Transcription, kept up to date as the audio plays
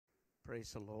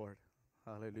Praise the Lord.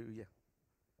 Hallelujah.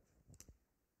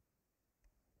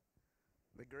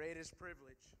 The greatest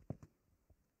privilege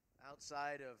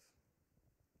outside of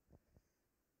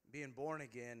being born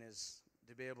again is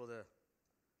to be able to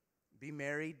be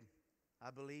married,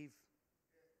 I believe.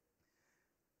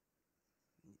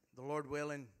 The Lord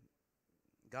willing,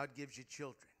 God gives you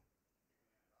children.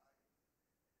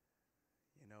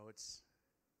 You know, it's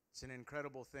an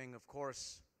incredible thing. Of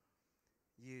course,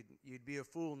 you'd be a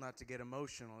fool not to get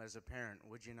emotional as a parent,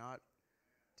 would you not?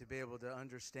 To be able to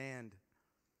understand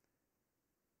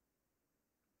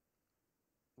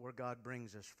where God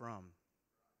brings us from.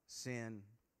 Sin,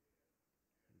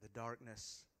 the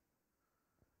darkness.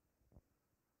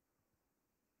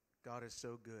 God is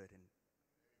so good and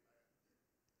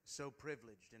so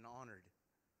privileged and honored.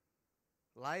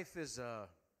 Life is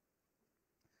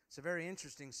it's a very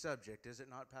interesting subject, is it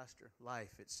not, Pastor?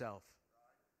 Life itself.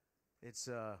 It's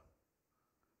a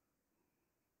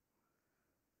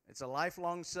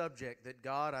lifelong subject that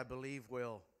God, I believe,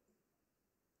 He'll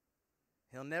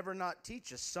never not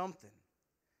teach us something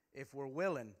if we're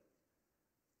willing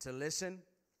to listen,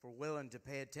 if we're willing to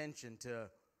pay attention to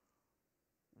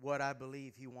what I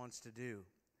believe He wants to do.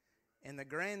 In the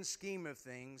grand scheme of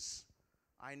things,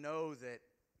 I know that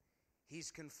He's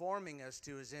conforming us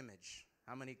to His image.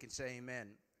 How many can say amen?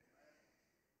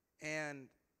 And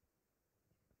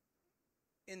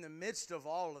in the midst of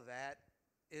all of that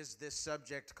is this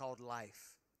subject called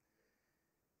life.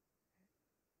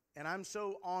 And I'm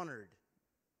so honored.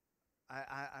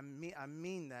 I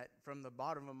mean that from the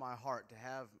bottom of my heart, to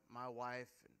have my wife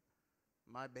and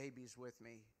my babies with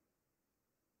me.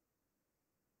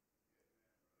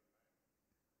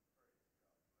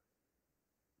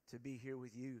 To be here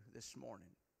with you this morning.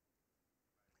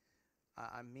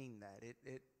 I mean that.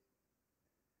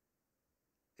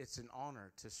 It's an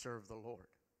honor to serve the Lord.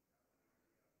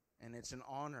 And it's an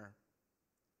honor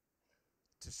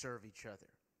to serve each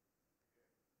other.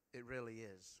 It really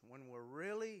is. When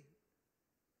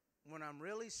I'm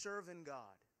really serving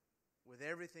God with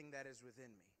everything that is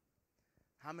within me,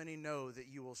 how many know that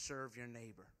you will serve your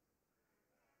neighbor?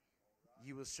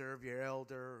 You will serve your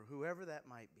elder, whoever that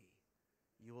might be.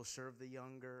 You will serve the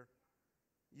younger.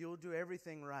 You'll do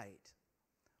everything right.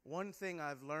 One thing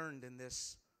I've learned in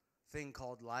this thing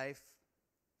called life,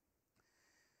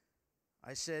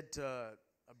 I said to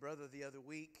a brother the other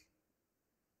week,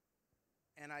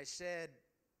 and I said,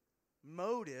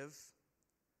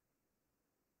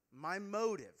 my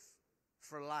motive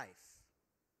for life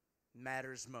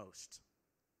matters most.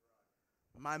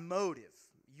 My motive,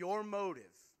 your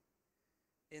motive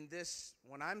in this,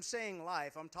 when I'm saying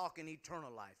life, I'm talking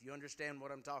eternal life. You understand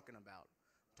what I'm talking about?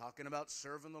 I'm talking about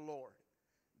serving the Lord,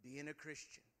 being a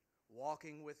Christian,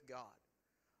 walking with God.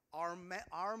 Our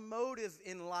motive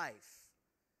in life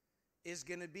is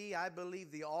going to be, I believe,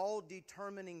 the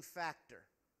all-determining factor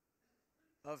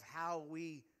of how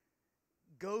we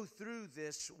go through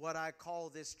this, what I call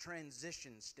this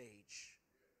transition stage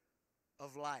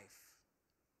of life.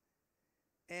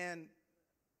 And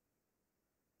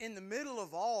in the middle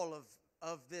of all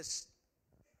of this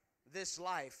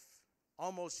life,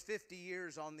 almost 50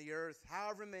 years on the earth,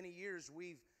 however many years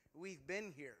we've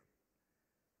been here,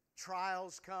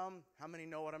 trials come. How many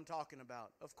know what I'm talking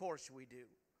about? Of course we do.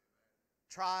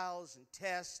 Trials and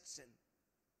tests and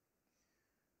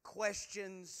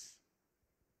questions.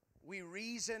 We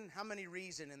reason. How many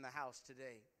reason in the house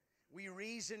today? We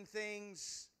reason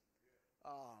things.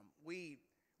 We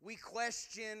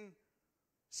question.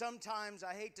 Sometimes,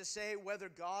 I hate to say, whether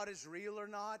God is real or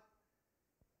not.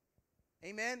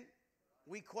 Amen?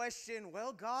 We question,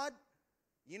 well, God,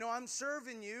 you know, I'm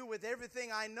serving you with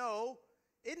everything I know.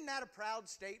 Isn't that a proud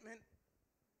statement?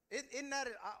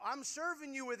 I'm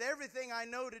serving you with everything I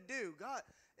know to do. God,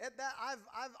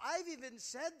 I've even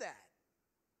said that.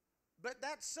 But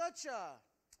that's such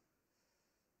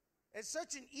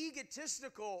an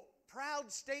egotistical, proud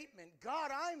statement.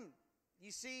 God,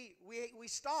 you see, we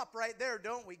stop right there,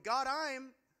 don't we? God,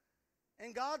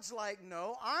 and God's like,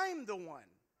 no, I'm the one.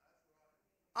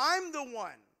 I'm the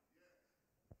one.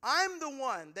 I'm the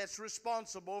one that's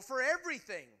responsible for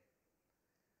everything.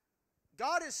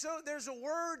 God is there's a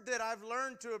word that I've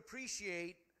learned to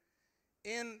appreciate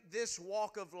in this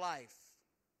walk of life.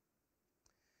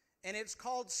 And it's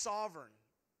called sovereign.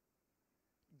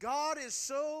 God is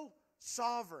so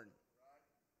sovereign.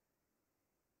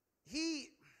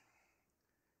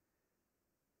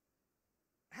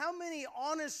 How many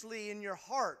honestly in your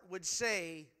heart would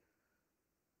say,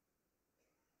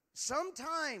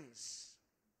 sometimes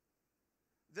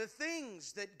the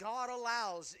things that God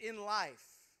allows in life,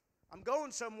 I'm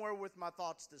going somewhere with my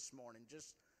thoughts this morning,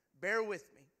 just bear with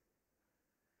me.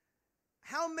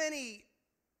 how many,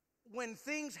 when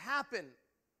things happen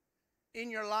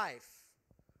in your life,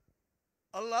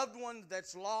 a loved one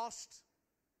that's lost,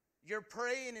 you're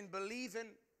praying and believing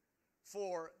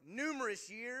for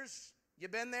numerous years.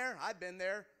 You've been there? I've been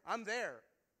there. I'm there.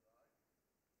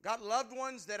 Got loved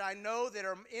ones that I know that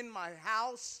are in my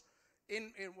house,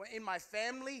 in my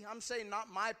family. I'm saying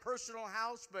not my personal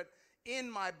house, but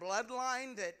in my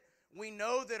bloodline that we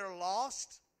know that are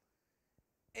lost.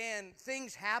 And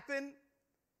things happen.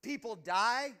 People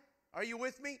die. Are you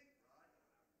with me?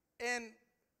 And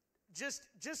just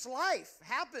life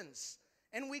happens.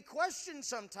 And we question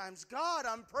sometimes, God,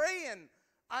 I'm praying,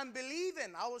 I'm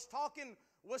believing. I was talking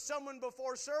with someone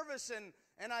before service,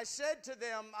 and I said to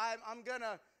them, I'm going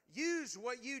to use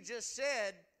what you just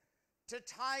said to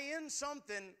tie in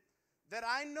something that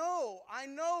I know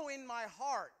in my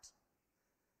heart.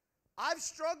 I've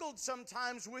struggled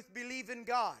sometimes with believing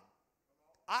God.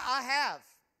 I have.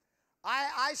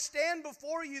 I stand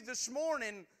before you this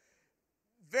morning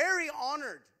very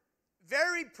honored,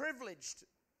 very privileged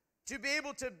to be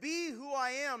able to be who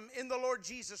I am in the Lord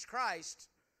Jesus Christ.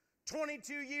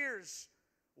 22 years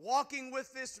walking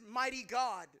with this mighty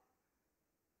God.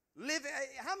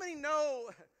 How many know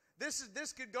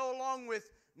this could go along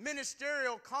with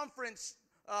ministerial conference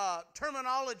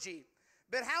terminology?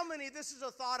 But how many, this is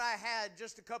a thought I had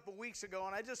just a couple weeks ago,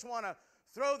 and I just want to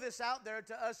throw this out there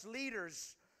to us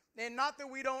leaders. And not that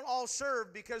we don't all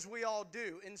serve, because we all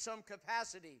do in some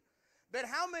capacity. But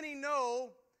how many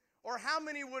know, or how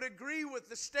many would agree with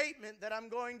the statement that I'm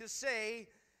going to say?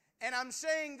 And I'm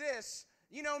saying this,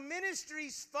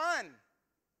 ministry's fun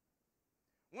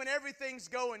when everything's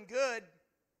going good.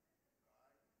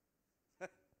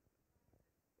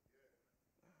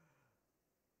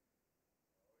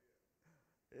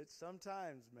 It's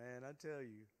sometimes, man, I tell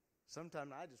you,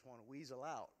 sometimes I just want to weasel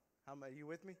out. How many, you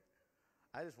with me?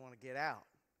 I just want to get out.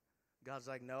 God's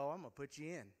like, no, I'm going to put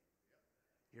you in.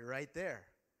 You're right there.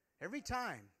 Every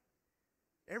time.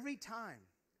 Every time.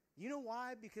 You know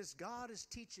why? Because God is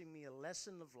teaching me a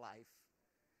lesson of life.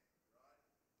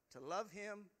 To love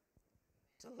Him,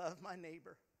 to love my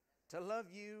neighbor, to love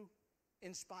you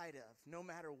in spite of, no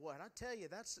matter what. I tell you,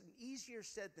 that's easier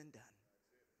said than done.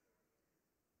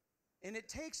 And it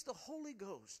takes the Holy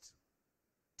Ghost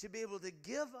to be able to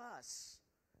give us,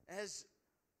 as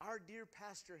our dear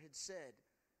pastor had said,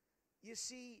 you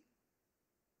see,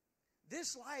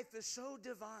 this life is so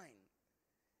divine.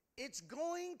 It's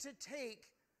going to take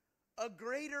a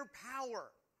greater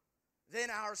power than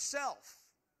ourself.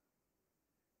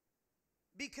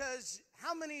 Because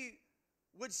how many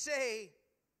would say,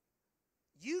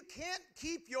 you can't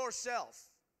keep yourself?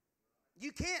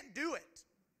 You can't do it.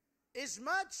 As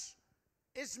much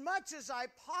as I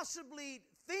possibly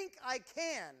think I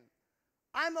can,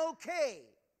 I'm okay.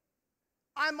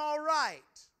 I'm all right.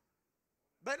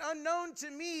 But unknown to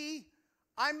me,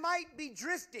 I might be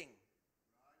drifting.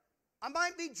 I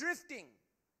might be drifting.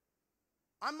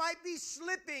 I might be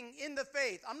slipping in the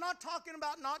faith. I'm not talking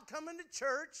about not coming to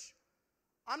church.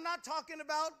 I'm not talking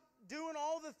about doing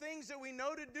all the things that we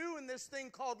know to do in this thing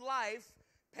called life,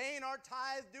 paying our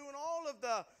tithe, doing all of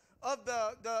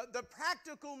the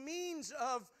practical means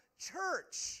of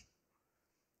church.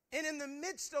 And in the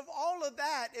midst of all of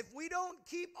that, if we don't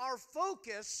keep our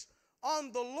focus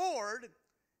on the Lord,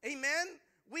 amen,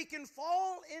 we can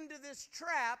fall into this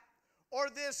trap or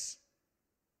this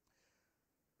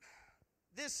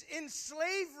in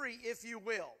slavery, if you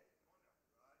will,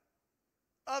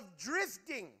 of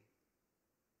drifting.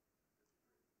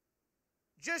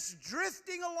 Just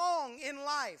drifting along in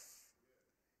life.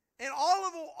 And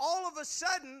all of a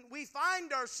sudden, we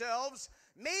find ourselves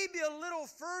maybe a little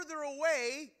further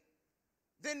away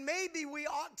than maybe we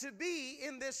ought to be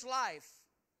in this life.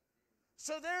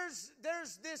 So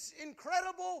there's this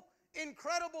incredible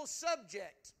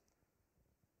subject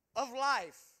of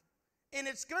life. And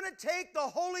it's going to take the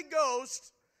Holy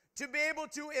Ghost to be able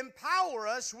to empower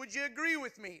us. Would you agree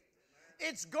with me?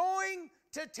 It's going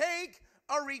to take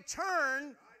a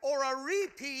return or a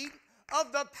repeat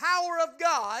of the power of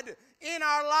God in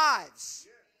our lives.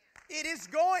 It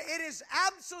is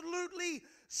absolutely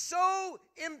so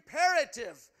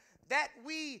imperative that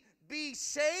we be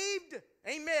saved,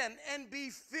 amen, and be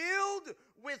filled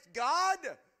with God.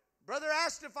 Brother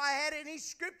asked if I had any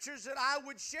scriptures that I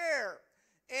would share.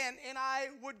 And I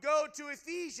would go to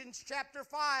Ephesians chapter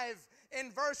 5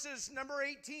 and verses number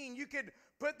 18. You could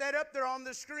put that up there on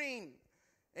the screen.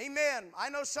 Amen. I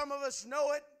know some of us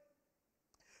know it.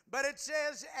 But it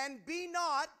says, and be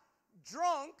not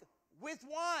drunk with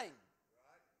wine,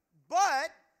 but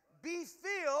be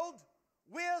filled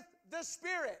with the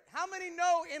Spirit. How many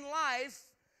know in life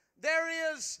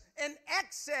there is an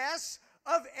excess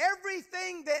of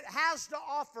everything that has to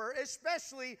offer,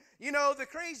 especially, the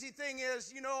crazy thing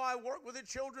is, I work with a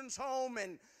children's home,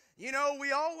 and,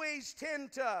 we always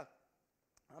tend to,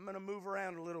 I'm going to move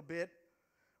around a little bit.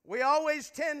 We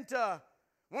always tend to,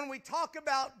 when we talk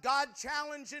about God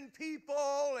challenging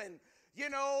people and,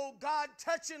 God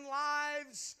touching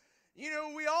lives,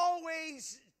 we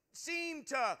always seem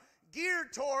to gear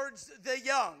towards the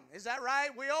young. Is that right?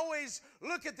 We always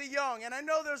look at the young, and I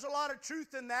know there's a lot of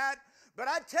truth in that. But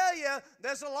I tell you,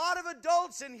 there's a lot of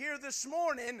adults in here this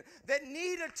morning that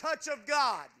need a touch of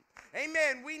God.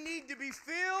 Amen. We need to be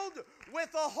filled with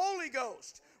the Holy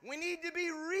Ghost. We need to be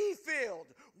refilled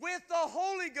with the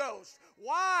Holy Ghost.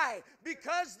 Why?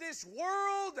 Because this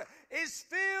world is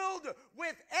filled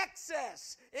with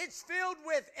excess. It's filled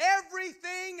with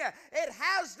everything it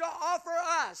has to offer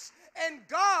us. And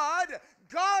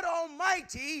God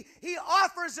Almighty, He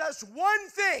offers us one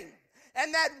thing.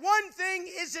 And that one thing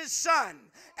is His Son.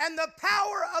 And the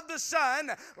power of the Son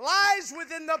lies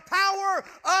within the power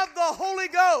of the Holy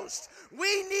Ghost.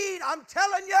 I'm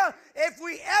telling you, if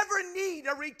we ever need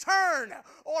a return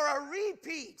or a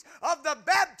repeat of the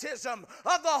baptism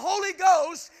of the Holy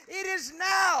Ghost, it is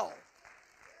now.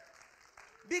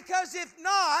 Because if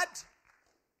not,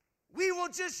 we will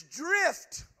just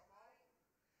drift.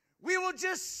 We will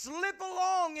just slip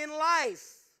along in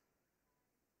life.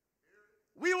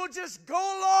 We will just go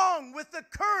along with the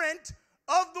current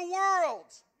of the world.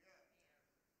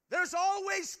 There's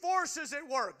always forces at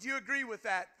work. Do you agree with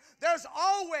that? There's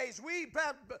always,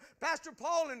 Pastor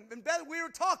Paul and Beth, we were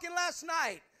talking last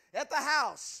night at the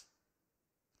house.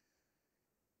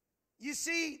 You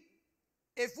see,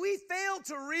 if we fail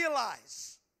to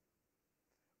realize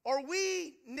or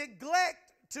we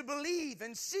neglect to believe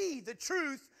and see the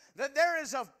truth that there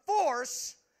is a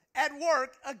force at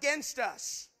work against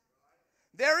us.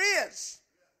 There is.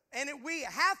 And we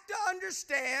have to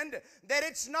understand that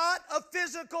it's not a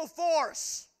physical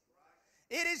force.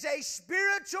 It is a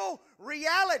spiritual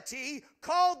reality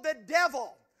called the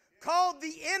devil, called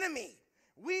the enemy.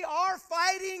 We are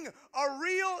fighting a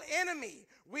real enemy.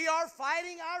 We are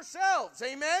fighting ourselves.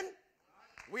 Amen?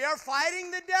 We are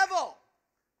fighting the devil.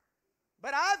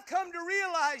 But I've come to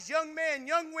realize, young men,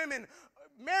 young women,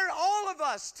 all of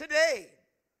us today,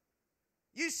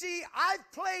 you see, I've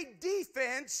played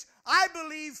defense, I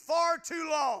believe, far too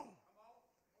long.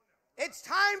 It's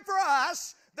time for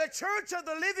us, the church of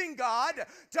the living God,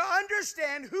 to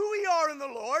understand who we are in the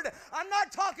Lord. I'm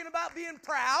not talking about being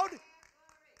proud.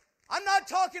 I'm not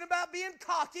talking about being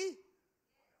cocky.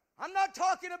 I'm not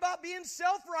talking about being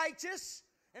self-righteous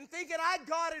and thinking I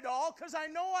got it all, because I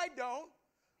know I don't.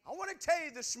 I want to tell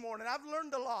you this morning, I've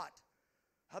learned a lot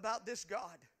about this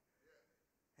God.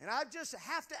 And I just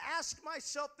have to ask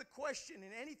myself the question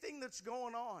in anything that's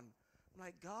going on. I'm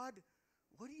like, God,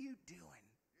 what are you doing?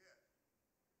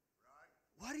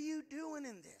 What are you doing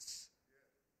in this?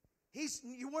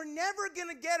 We're never going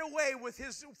to get away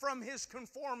from His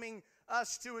conforming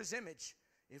us to His image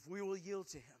if we will yield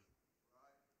to Him.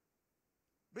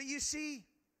 But you see,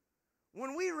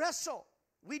 when we wrestle,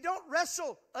 we don't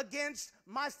wrestle against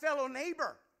my fellow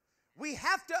neighbor. We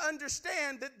have to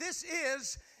understand that this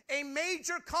is a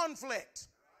major conflict.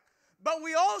 But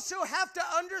we also have to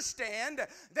understand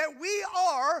that we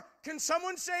are, can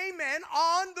someone say amen,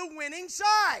 on the winning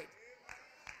side.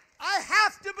 I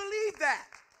have to believe that.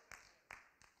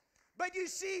 But you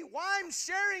see, why I'm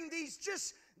sharing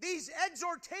these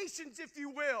exhortations, if you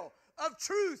will, of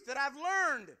truth that I've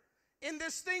learned in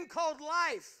this thing called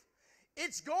life.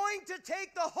 It's going to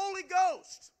take the Holy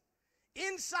Ghost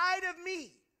inside of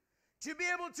me to be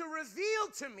able to reveal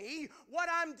to me what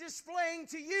I'm displaying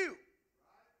to you.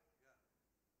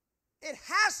 It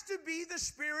has to be the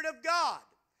Spirit of God.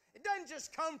 It doesn't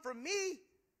just come from me.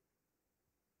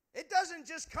 It doesn't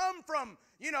just come from,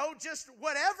 just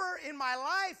whatever in my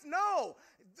life. No,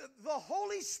 the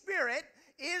Holy Spirit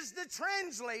is the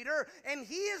translator, and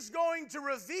He is going to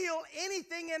reveal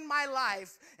anything in my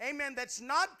life, amen, that's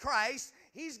not Christ.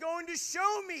 He's going to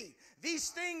show me these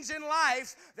things in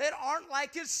life that aren't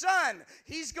like His Son.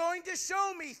 He's going to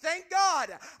show me. Thank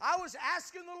God. I was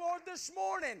asking the Lord this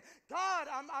morning, God,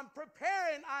 I'm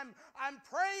preparing, I'm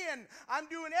praying, I'm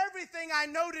doing everything I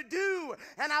know to do,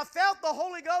 and I felt the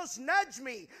Holy Ghost nudge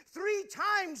me 3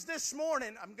 times this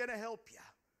morning. I'm going to help you.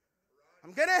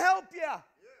 I'm going to help you.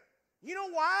 You know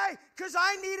why? Because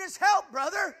I need His help,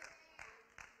 brother.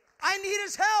 I need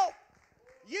His help.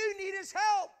 You need His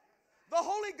help. The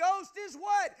Holy Ghost is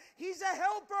what? He's a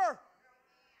helper.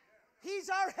 He's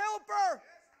our helper.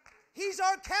 He's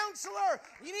our counselor.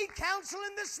 You need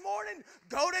counseling this morning?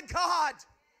 Go to God.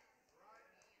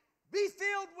 Be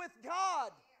filled with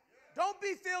God. Don't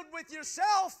be filled with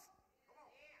yourself.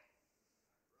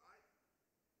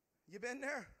 You been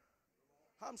there?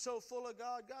 I'm so full of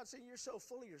God. God saying, you're so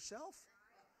full of yourself.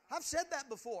 I've said that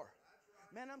before.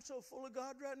 Man, I'm so full of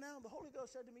God right now. The Holy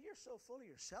Ghost said to me, you're so full of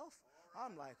yourself.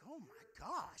 I'm like, oh my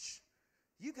gosh.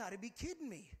 You got to be kidding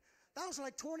me. That was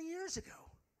like 20 years ago.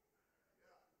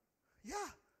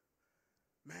 Yeah.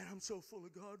 Man, I'm so full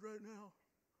of God right now.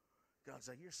 God's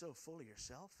like, you're so full of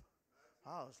yourself.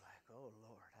 I was like, oh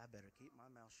Lord, I better keep my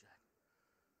mouth shut.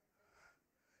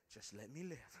 Just let me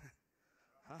live.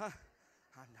 I'm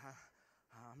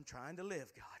trying to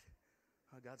live, God.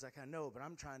 God's like, I know, but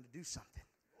I'm trying to do something.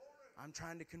 I'm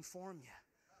trying to conform you.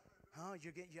 I'm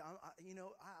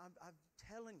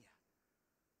telling you.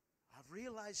 I've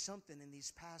realized something in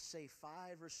these past, say,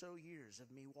 5 or so years of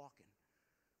me walking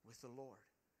with the Lord.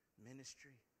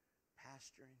 Ministry,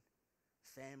 pastoring,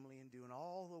 family, and doing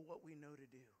all of what we know to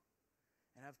do.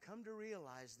 And I've come to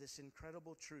realize this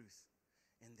incredible truth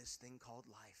in this thing called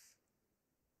life.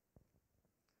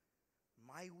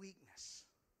 My weakness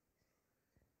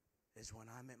is when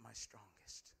I'm at my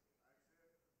strongest.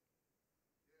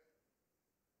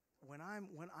 When I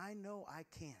know I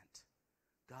can't,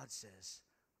 God says,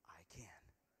 I can.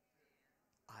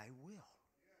 I will.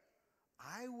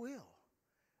 I will.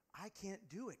 I can't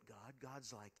do it, God.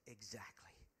 God's like,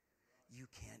 exactly. You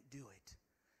can't do it.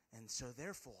 And so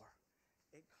therefore,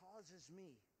 it causes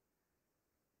me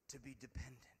to be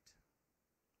dependent.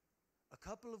 A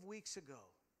couple of weeks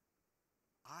ago,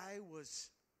 I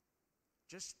was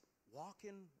just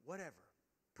walking, whatever,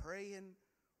 praying,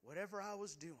 whatever I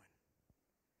was doing.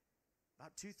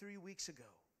 About 2-3 weeks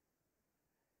ago.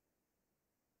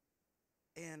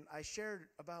 And I shared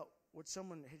about what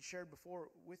someone had shared before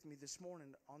with me this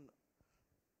morning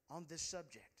on this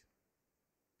subject.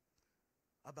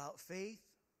 About faith,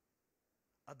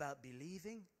 about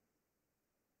believing.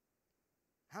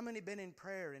 How many been in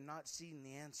prayer and not seen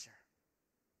the answer?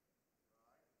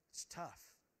 It's tough.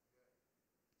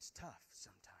 It's tough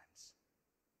sometimes.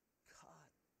 God,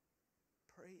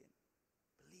 praying,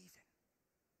 believing.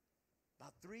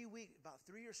 About 3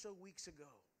 or so weeks ago,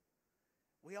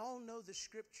 we all know the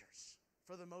scriptures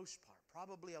for the most part.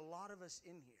 Probably a lot of us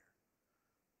in here.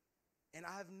 And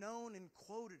I've known and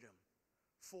quoted them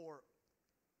for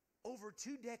over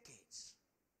 2 decades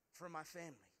for my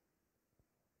family.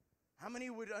 How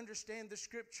many would understand the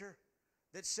scripture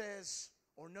that says,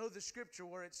 or know the scripture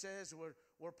where it says,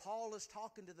 where Paul is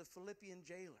talking to the Philippian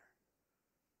jailer?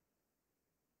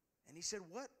 And he said,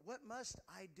 what must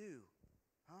I do,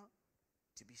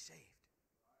 to be saved?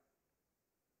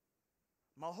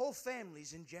 My whole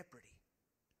family's in jeopardy.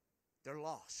 They're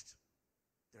lost.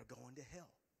 They're going to hell.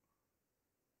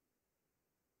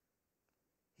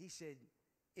 He said,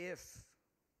 if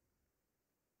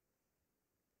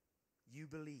you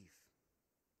believe,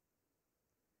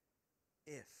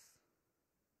 if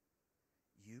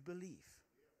you believe,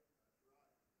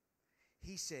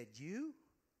 he said, you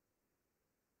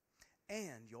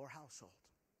and your household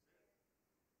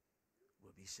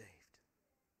will be saved.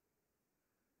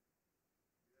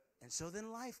 And so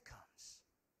then life comes.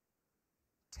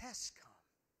 Tests come.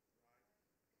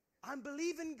 I'm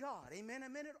believing God. Amen.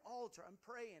 I'm in an altar. I'm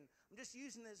praying. I'm just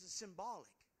using this as symbolic.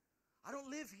 I don't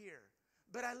live here,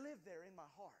 but I live there in my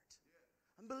heart.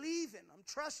 I'm believing. I'm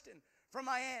trusting from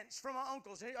my aunts, from my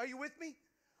uncles. Are you with me?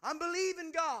 I'm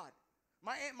believing God.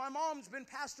 My mom's been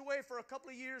passed away for a couple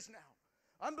of years now.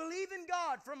 I'm believing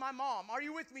God from my mom. Are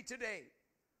you with me today?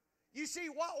 You see,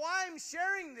 why I'm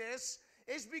sharing this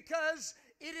is because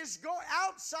it is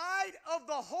outside of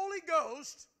the Holy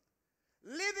Ghost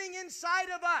living inside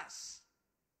of us.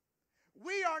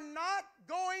 We are not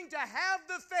going to have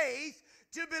the faith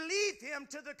to believe Him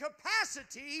to the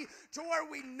capacity to where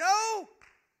we know,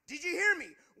 did you hear me?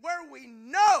 Where we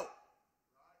know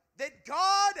that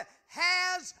God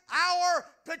has our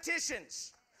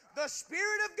petitions. The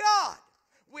Spirit of God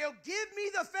will give me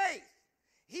the faith.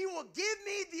 He will give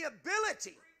me the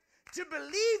ability to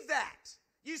believe that.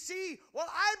 You see, well,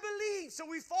 I believe, so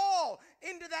we fall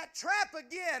into that trap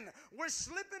again. We're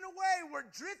slipping away. We're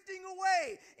drifting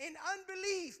away in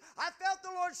unbelief. I felt the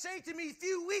Lord say to me a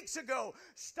few weeks ago,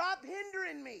 stop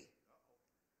hindering me.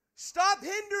 Stop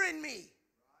hindering me.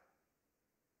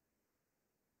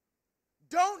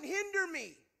 Don't hinder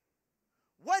me.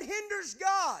 What hinders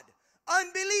God?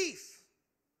 Unbelief.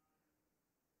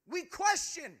 We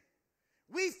question.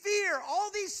 We fear all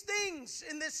these things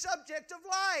in this subject of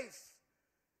life.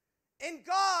 And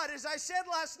God, as I said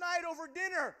last night over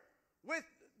dinner with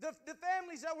the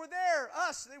families that were there,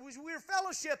 we were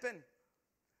fellowshipping.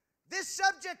 This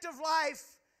subject of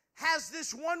life has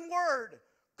this one word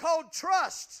called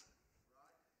trust.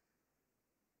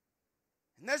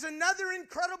 And there's another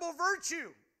incredible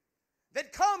virtue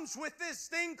that comes with this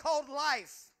thing called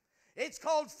life. It's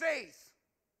called faith.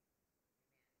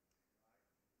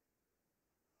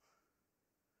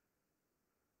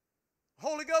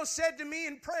 Holy Ghost said to me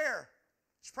in prayer,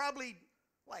 it's probably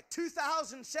like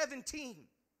 2017.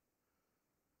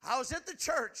 I was at the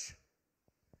church,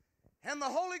 and the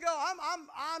Holy Ghost,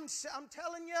 I'm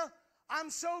telling you, I'm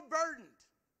so burdened.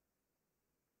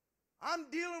 I'm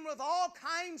dealing with all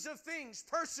kinds of things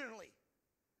personally,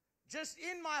 just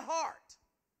in my heart.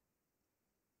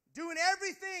 Doing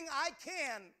everything I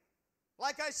can,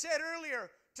 like I said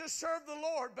earlier, to serve the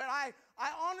Lord. But I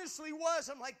honestly was.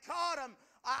 I'm like, God,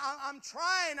 I'm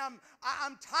trying.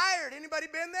 I'm tired. Anybody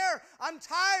been there? I'm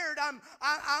tired.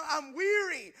 I'm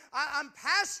weary. I'm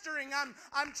pastoring.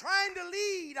 I'm trying to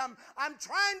lead. I'm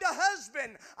trying to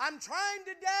husband. I'm trying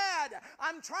to dad.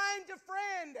 I'm trying to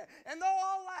friend. And though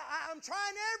I'm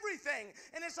trying everything,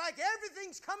 and it's like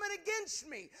everything's coming against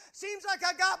me. Seems like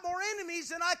I got more enemies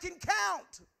than I can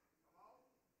count.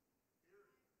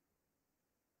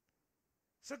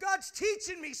 So God's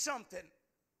teaching me something.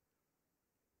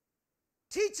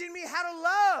 Teaching me how to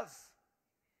love.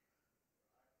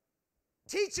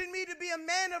 Teaching me to be a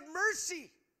man of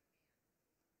mercy.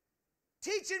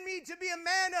 Teaching me to be a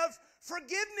man of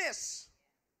forgiveness.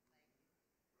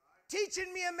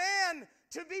 Teaching me a man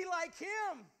to be like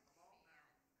Him.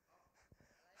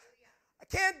 I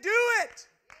can't do it.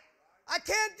 I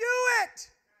can't do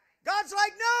it. God's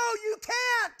like, no, you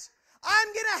can't. I'm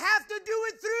going to have to do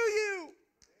it through you.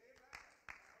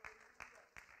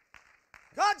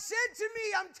 God said to me,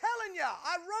 I'm telling you,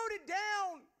 I wrote it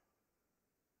down.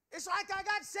 It's like I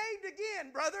got saved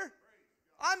again, brother.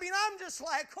 I mean, I'm just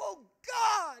like, oh,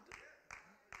 God.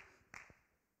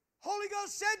 Holy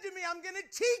Ghost said to me, I'm going to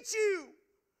teach you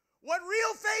what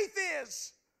real faith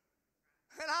is.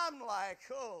 And I'm like,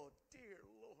 oh, dear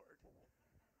Lord.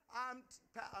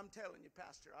 I'm telling you,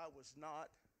 Pastor, I was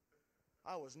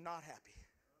not happy.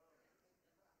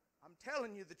 I'm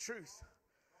telling you the truth.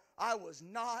 I was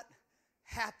not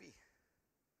happy.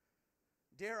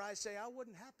 Dare I say, I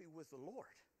wasn't happy with the Lord.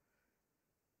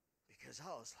 Because I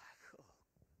was like,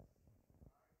 oh.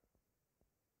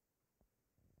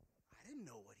 I didn't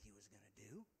know what He was going to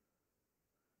do.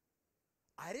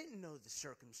 I didn't know the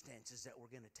circumstances that were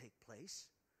going to take place.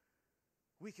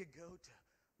 We could go to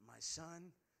my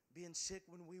son being sick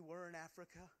when we were in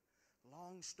Africa.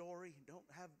 Long story.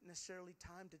 Don't have necessarily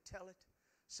time to tell it.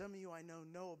 Some of you I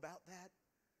know about that.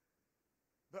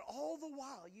 But all the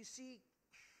while, you see,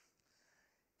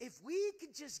 if we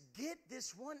could just get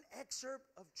this one excerpt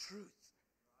of truth,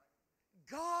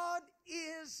 God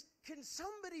is, can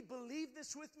somebody believe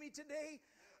this with me today?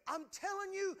 I'm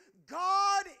telling you,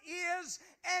 God is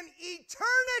an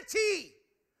eternity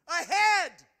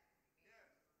ahead.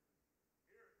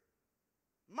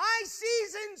 My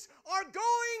seasons are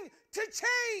going to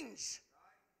change.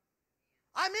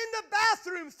 I'm in the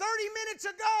bathroom 30 minutes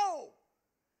ago.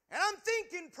 And I'm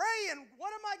thinking, praying,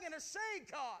 what am I going to say,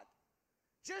 God?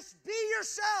 Just be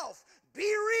yourself. Be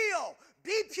real.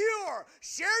 Be pure.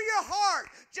 Share your heart.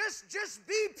 Just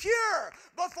be pure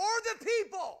before the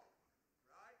people.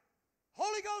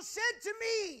 Holy Ghost said to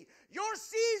me, your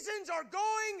seasons are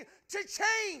going to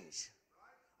change.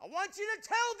 I want you to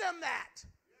tell them that.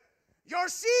 Your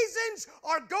seasons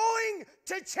are going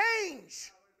to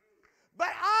change. But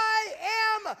I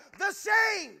am the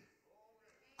same.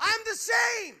 I'm the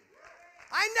same.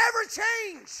 I never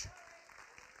change.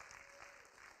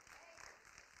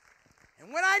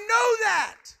 And when I know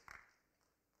that,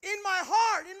 in my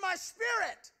heart, in my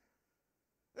spirit,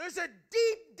 there's a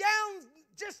deep down,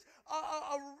 just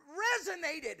a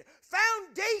resonated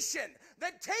foundation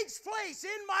that takes place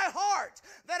in my heart,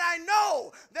 that I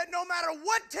know that no matter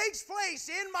what takes place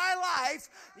in my life,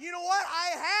 you know what?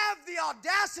 I have the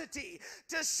audacity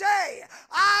to say,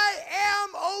 I am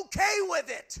okay with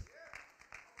it.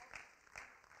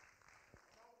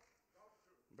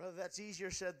 Brother, that's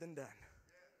easier said than done.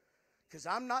 Because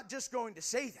I'm not just going to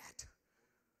say that.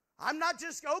 I'm not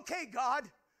just, okay, God,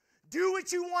 do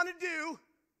what you want to do.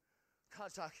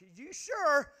 God's like, are you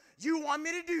sure you want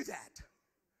me to do that?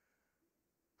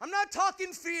 I'm not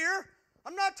talking fear.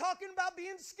 I'm not talking about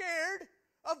being scared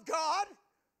of God.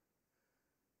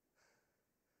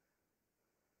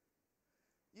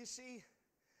 You see,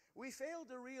 we fail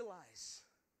to realize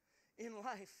in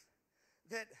life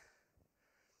that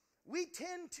we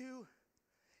tend to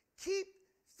keep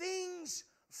things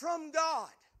from God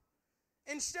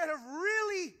instead of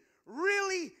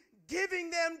really giving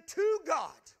them to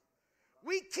God.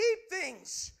 We keep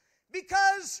things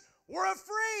because we're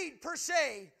afraid per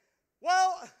se.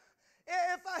 Well,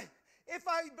 I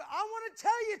want to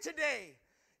tell you today,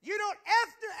 you don't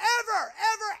have to ever,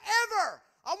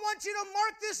 I want you to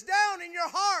mark this down in your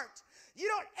heart. You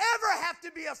don't ever have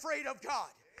to be afraid of God.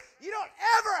 You don't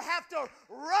ever have to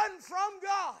run from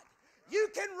God. You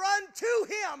can run to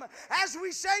Him, as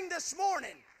we sang this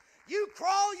morning. You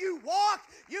crawl, you walk,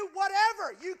 you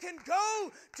whatever. You can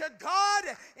go to God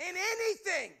in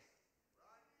anything.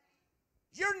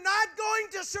 You're not going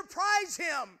to surprise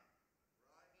Him.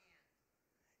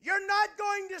 You're not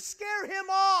going to scare Him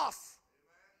off.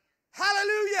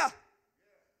 Hallelujah.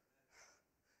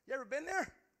 You ever been there?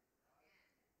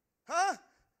 Huh?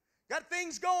 Got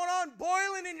things going on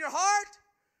boiling in your heart?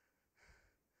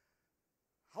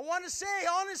 I want to say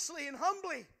honestly and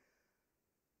humbly,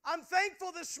 I'm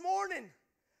thankful this morning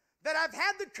that I've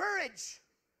had the courage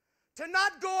to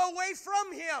not go away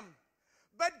from Him,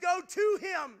 but go to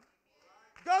Him.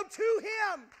 Go to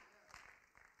Him.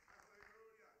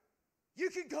 You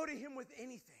can go to Him with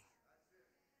anything.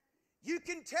 You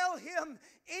can tell Him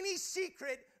any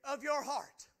secret of your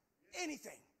heart.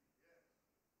 Anything.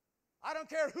 I don't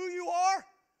care who you are.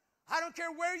 I don't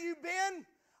care where you've been.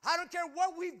 I don't care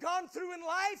what we've gone through in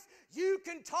life. You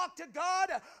can talk to God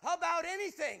about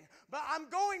anything. But I'm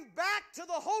going back to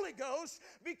the Holy Ghost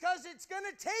because it's going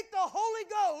to take the Holy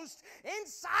Ghost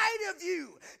inside of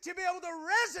you to be able to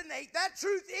resonate that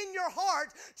truth in your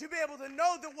heart, to be able to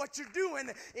know that what you're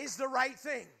doing is the right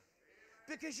thing.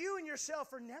 Because you and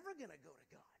yourself are never going to go to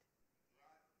God.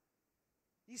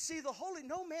 You see,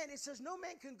 it says no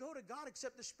man can go to God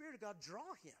except the Spirit of God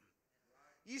draw him.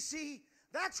 You see,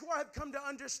 that's where I've come to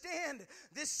understand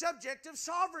this subject of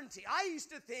sovereignty. I used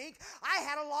to think I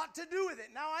had a lot to do with it.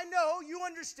 Now I know you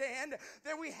understand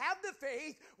that we have the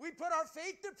faith. We put our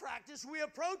faith to practice. We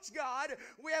approach God.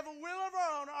 We have a will of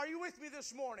our own. Are you with me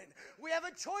this morning? We have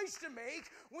a choice to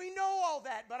make. We know all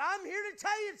that. But I'm here to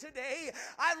tell you today,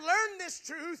 I've learned this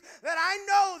truth that I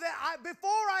know that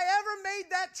before I ever made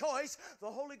that choice,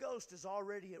 the Holy Ghost is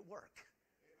already at work.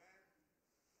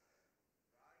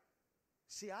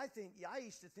 See, I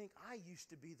used to think I used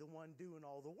to be the one doing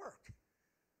all the work.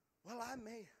 Well, I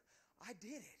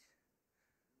did it.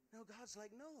 No, God's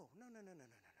like, no.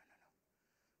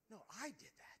 No, I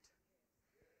did that.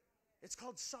 It's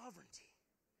called sovereignty.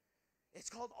 It's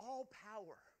called all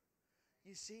power.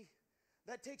 You see,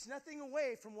 that takes nothing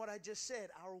away from what I just said,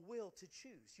 our will to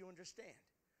choose. You understand?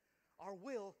 Our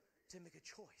will to make a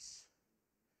choice.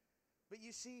 But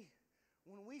you see,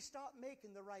 when we stop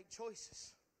making the right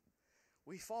choices,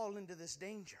 we fall into this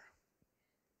danger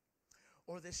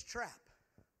or this trap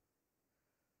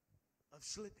of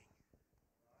slipping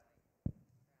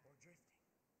or drifting.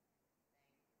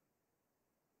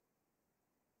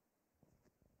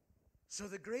 So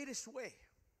the greatest way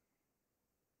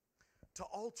to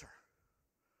alter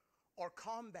or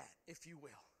combat, if you will,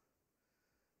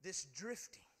 this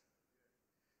drifting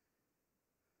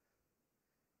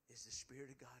is the Spirit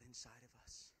of God inside of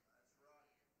us.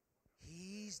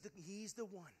 He's the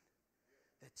one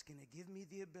that's going to give me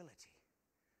the ability.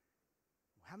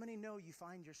 How many know you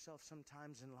find yourself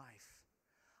sometimes in life?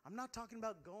 I'm not talking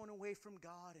about going away from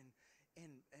God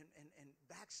and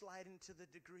backsliding to the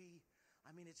degree.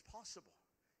 I mean, it's possible.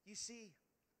 You see,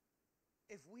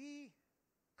 if we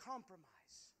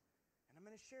compromise, and I'm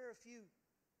going to share a few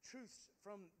truths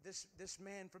from this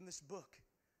man, from this book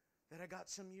that I got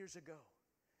some years ago.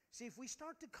 See, if we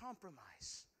start to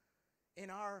compromise in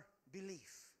our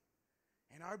belief,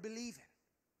 in our believing,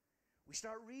 we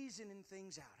start reasoning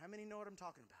things out. How many know what I'm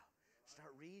talking about? Start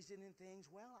reasoning things.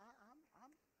 Well,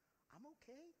 I'm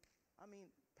okay. I mean,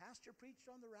 Pastor preached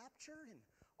on the rapture, and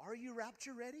are you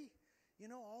rapture ready? You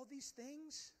know, all these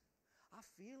things. I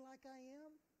feel like I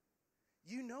am.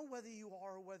 You know whether you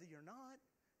are or whether you're not.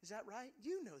 Is that right?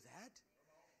 You know that.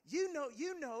 You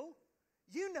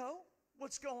know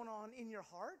what's going on in your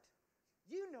heart.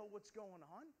 You know what's going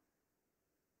on.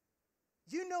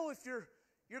 You know if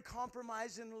you're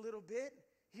compromising a little bit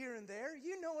here and there.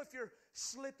 You know if you're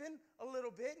slipping a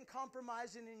little bit and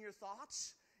compromising in your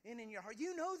thoughts and in your heart.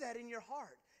 You know that in your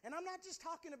heart. And I'm not just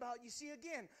talking about, you see,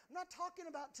 again, I'm not talking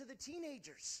about to the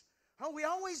teenagers. We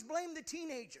always blame the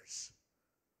teenagers.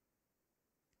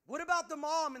 What about the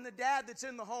mom and the dad that's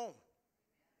in the home?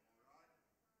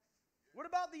 What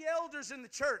about the elders in the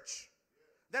church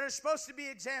that are supposed to be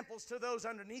examples to those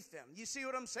underneath them? You see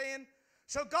what I'm saying?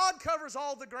 So God covers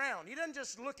all the ground. He doesn't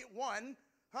just look at one,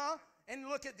 and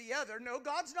look at the other. No,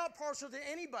 God's not partial to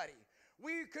anybody.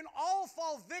 We can all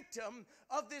fall victim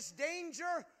of this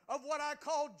danger of what I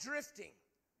call drifting.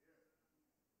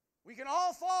 We can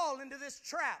all fall into this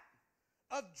trap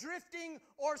of drifting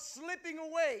or slipping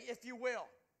away, if you will.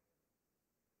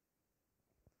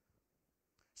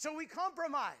 So we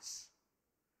compromise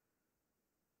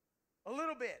a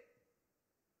little bit.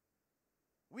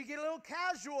 We get a little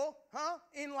casual,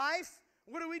 in life.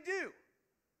 What do?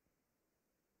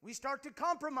 We start to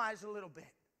compromise a little bit.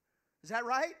 Is that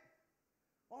right?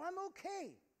 Well, I'm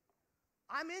okay.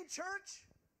 I'm in church.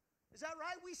 Is that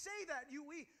right? We say that.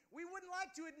 We wouldn't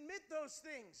like to admit those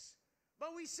things, but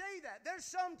we say that. There's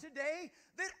some today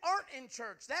that aren't in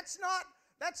church. That's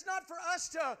not for us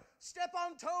to step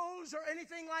on toes or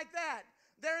anything like that.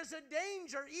 There is a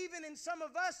danger even in some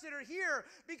of us that are here,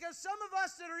 because some of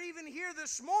us that are even here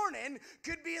this morning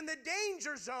could be in the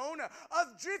danger zone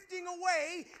of drifting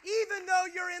away even though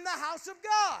you're in the house of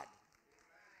God.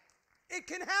 It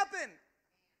can happen.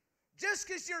 Just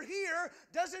because you're here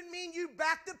doesn't mean you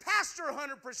back the pastor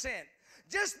 100%.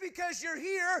 Just because you're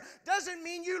here doesn't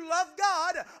mean you love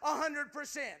God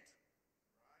 100%.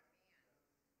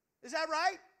 Is that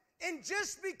right? And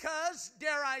just because,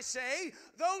 dare I say,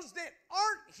 those that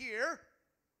aren't here,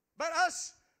 but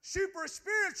us super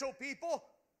spiritual people,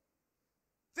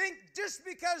 think just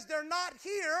because they're not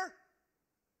here,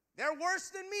 they're worse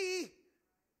than me. Is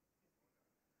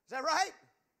that right?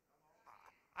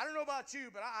 I don't know about you,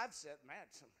 but I've said, man,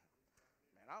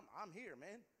 I'm here,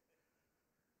 man.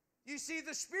 You see,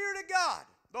 the Spirit of God,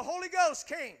 the Holy Ghost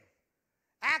came.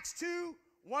 Acts 2,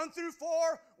 1 through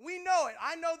 4, we know it.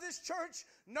 I know this church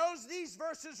knows these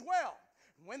verses well.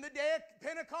 When the day of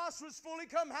Pentecost was fully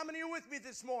come, how many are with me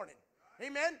this morning?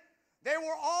 Amen. They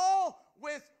were all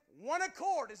with one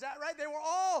accord. Is that right? They were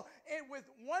all with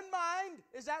one mind.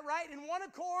 Is that right? In one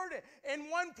accord, in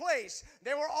one place.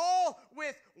 They were all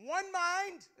with one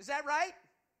mind. Is that right?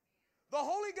 The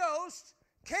Holy Ghost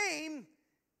came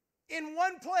in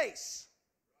one place.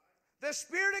 The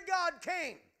Spirit of God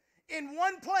came in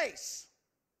one place.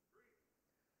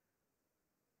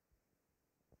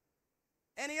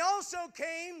 And He also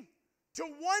came to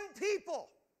one people,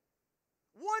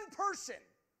 one person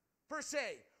per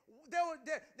se.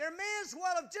 There may as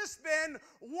well have just been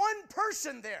one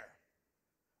person there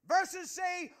versus,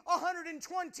 say,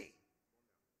 120.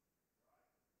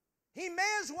 He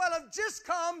may as well have just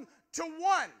come to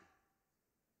one.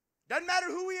 Doesn't matter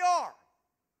who we are.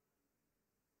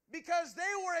 Because they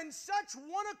were in such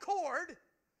one accord.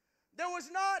 There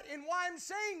was not, and why I'm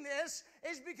saying this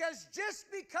is because just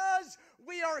because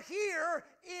we are here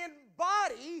in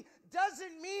body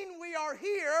doesn't mean we are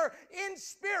here in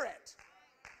spirit.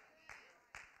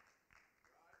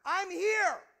 I'm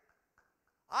here.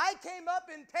 I came up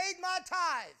and paid my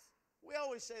tithe. We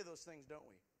always say those things, don't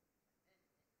we?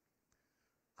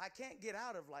 I can't get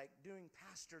out of like doing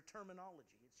pastor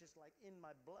terminology. It's just like in my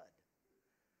blood.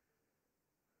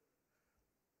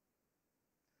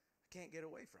 I can't get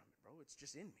away from it, bro. It's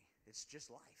just in me. It's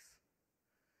just life.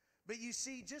 But you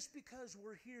see, just because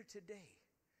we're here today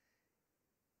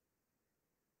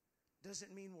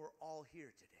doesn't mean we're all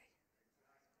here today.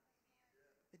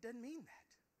 It doesn't mean that.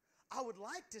 I would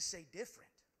like to say different.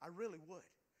 I really would.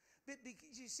 But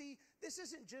because you see, this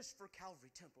isn't just for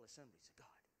Calvary Temple Assemblies of God.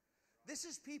 This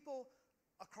is people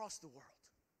across the world.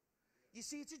 You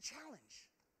see, it's a challenge.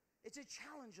 It's a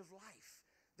challenge of life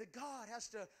that God has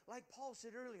to, like Paul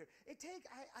said earlier,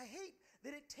 I hate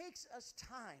that it takes us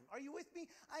time. Are you with me?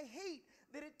 I hate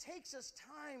that it takes us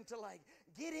time to like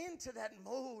get into that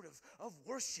mode of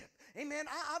worship. Amen.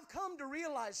 I've come to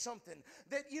realize something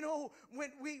that, you know,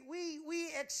 when we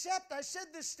accept, I said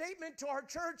this statement to our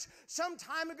church some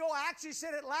time ago. I actually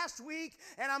said it last week,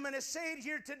 and I'm going to say it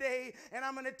here today, and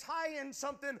I'm going to tie in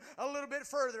something a little bit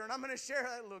further, and I'm going to share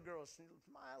that little girl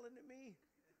smiling at me.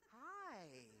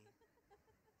 Hi.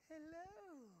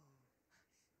 Hello.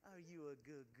 Are you a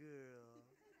good girl?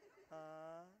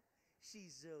 Huh?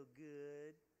 She's so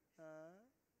good. Huh?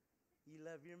 You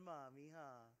love your mommy,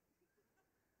 huh?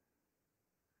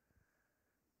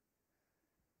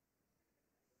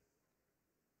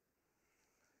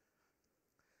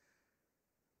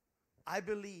 I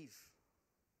believe,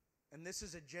 and this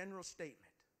is a general statement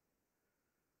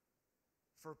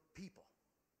for people.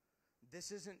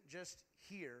 This isn't just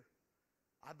here.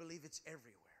 I believe it's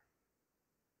everywhere.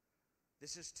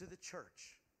 This is to the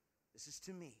church. This is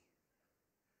to me.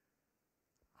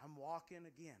 I'm walking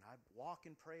again. I walk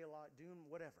and pray a lot, doing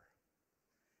whatever.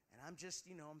 And I'm just,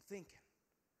 I'm thinking.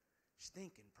 Just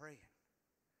thinking, praying.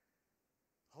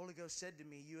 Holy Ghost said to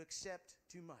me, you accept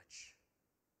too much.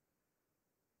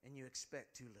 And you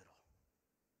expect too little.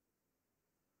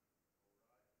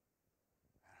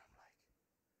 And I'm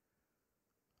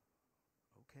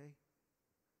like, okay.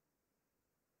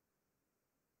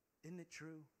 Isn't it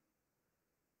true?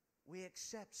 We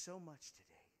accept so much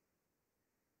today,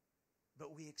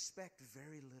 but we expect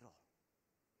very little.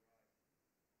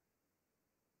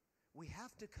 We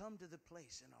have to come to the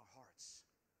place in our hearts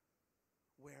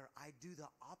where I do the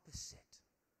opposite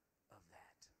of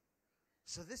that.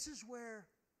 So this is where,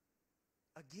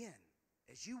 again,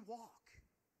 as you walk,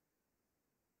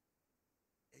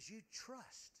 as you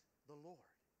trust the Lord,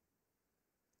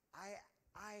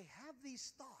 I have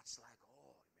these thoughts like,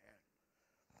 oh,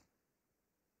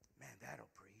 man, that'll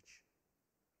preach.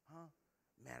 Huh?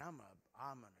 Man, I'm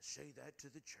going to say that to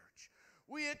the church.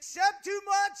 We accept too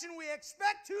much and we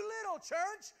expect too little,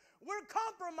 church. We're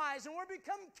compromising. We're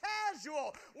becoming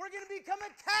casual. We're going to become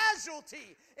a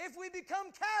casualty if we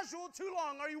become casual too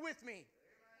long. Are you with me?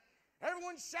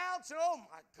 Everyone shouts, oh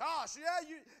my gosh,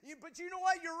 yeah, but you know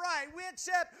what? You're right. We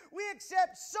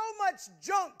accept so much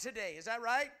junk today. Is that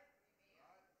right?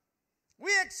 We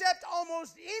accept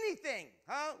almost anything.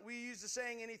 Huh? We use the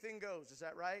saying, anything goes. Is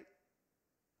that right?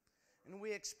 And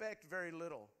we expect very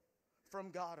little from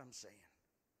God, I'm saying.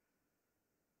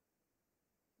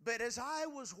 But as I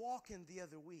was walking the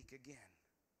other week again,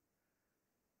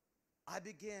 I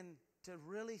began to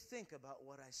really think about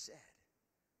what I said.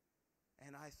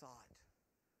 And I thought,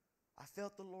 I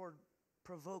felt the Lord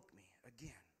provoke me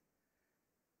again.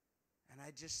 And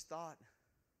I just thought,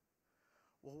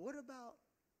 well, what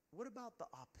about the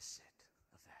opposite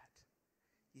of that?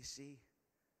 You see,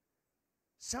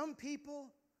 some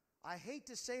people, I hate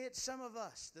to say it, some of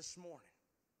us this morning,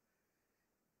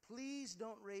 please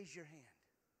don't raise your hand.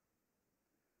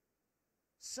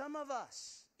 Some of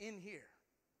us in here,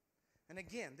 and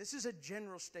again, this is a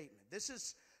general statement. This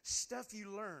is stuff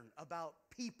you learn about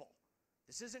people.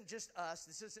 This isn't just us.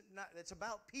 It's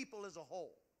about people as a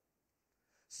whole.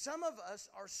 Some of us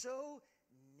are so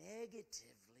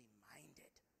negatively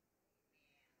minded.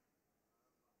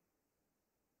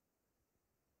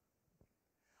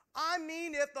 I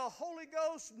mean, if the Holy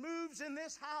Ghost moves in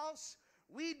this house,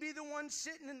 we'd be the ones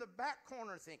sitting in the back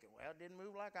corner thinking, well, it didn't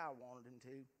move like I wanted him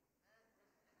to.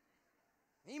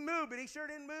 He moved, but he sure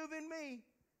didn't move in me.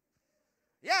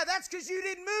 Yeah, that's because you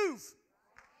didn't move.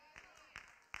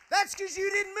 That's because you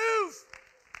didn't move.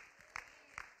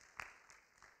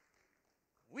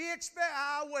 We expect,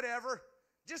 whatever.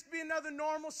 Just be another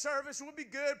normal service. We'll be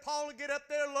good. Paul will get up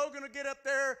there. Logan will get up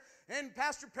there. And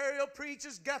Pastor Perry will preach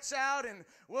his guts out. And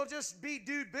we'll just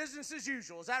do business as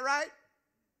usual. Is that right?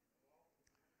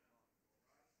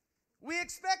 We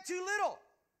expect too little.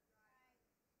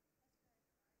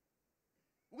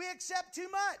 We accept too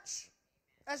much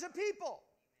as a people.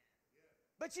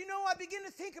 But you know, I begin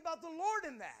to think about the Lord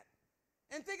in that.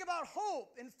 And think about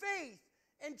hope and faith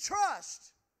and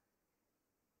trust.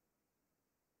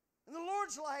 And the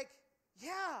Lord's like,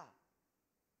 yeah.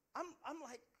 I'm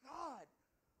like, God.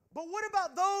 But what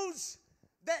about those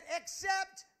that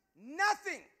accept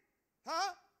nothing?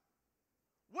 Huh?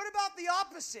 What about the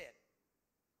opposite?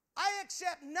 I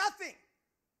accept nothing.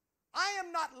 I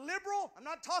am not liberal. I'm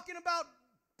not talking about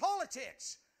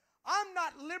politics. I'm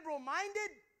not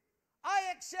liberal-minded. I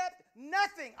accept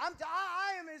nothing.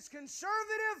 I am as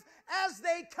conservative as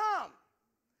they come.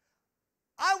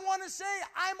 I want to say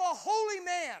I'm a holy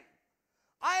man.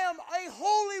 I am a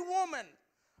holy woman.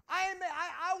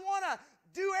 I want to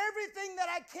do everything that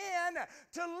I can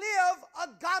to live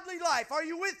a godly life. Are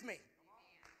you with me?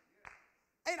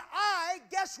 And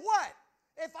guess what?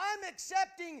 If I'm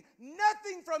accepting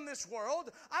nothing from this world,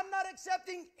 I'm not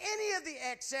accepting any of the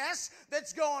excess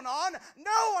that's going on.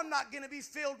 No, I'm not going to be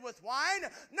filled with wine.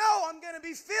 No, I'm going to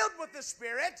be filled with the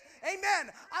Spirit.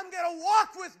 Amen. I'm going to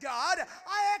walk with God.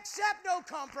 I accept no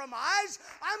compromise.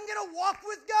 I'm going to walk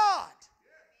with God.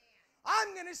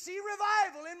 I'm going to see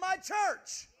revival in my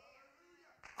church.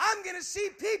 I'm going to see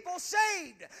people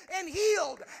saved and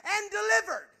healed and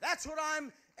delivered. That's what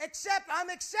I'm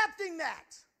accepting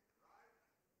that.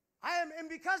 And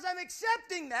because I'm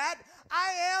accepting that,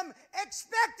 I am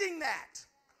expecting that.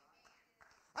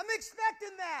 I'm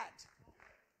expecting that.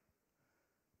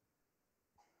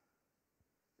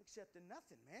 Accepting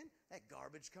nothing, man. That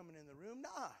garbage coming in the room,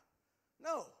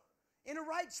 no. In a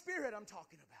right spirit, I'm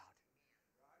talking about.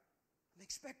 I'm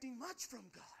expecting much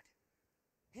from God.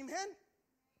 Amen?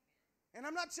 And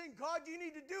I'm not saying, God, you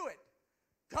need to do it.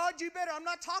 God, you better. I'm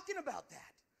not talking about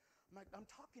that. I'm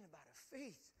talking about a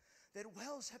faith that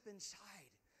wells up inside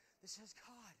that says,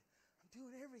 God, I'm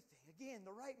doing everything. Again,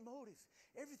 the right motive.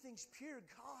 Everything's pure.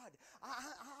 God,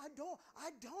 I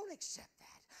don't accept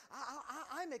that.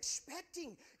 I'm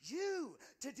expecting you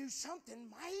to do something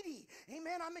mighty.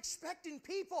 Amen. I'm expecting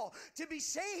people to be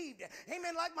saved.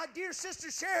 Amen. Like my dear sister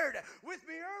shared with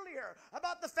me earlier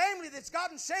about the family that's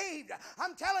gotten saved.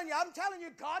 I'm telling you,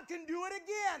 God can do it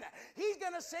again. He's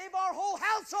going to save our whole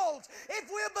households if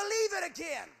we'll believe it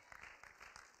again.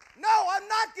 No, I'm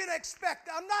not going to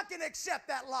accept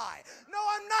that lie. No,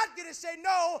 I'm not going to say,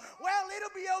 no, well,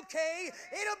 it'll be okay.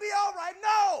 It'll be all right.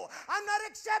 No, I'm not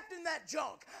accepting that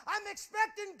junk. I'm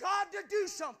expecting God to do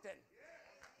something.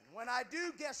 And when I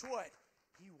do, guess what?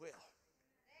 He will.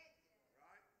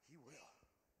 He will.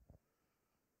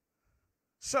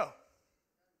 So,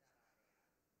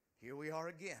 here we are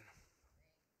again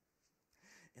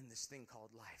in this thing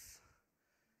called life.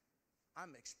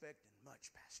 I'm expecting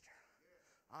much, Pastor.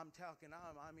 I'm talking,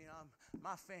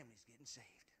 my family's getting saved.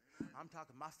 I'm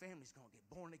talking, my family's going to get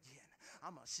born again.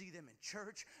 I'm going to see them in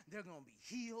church. They're going to be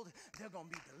healed. They're going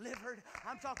to be delivered.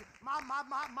 I'm talking,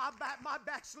 my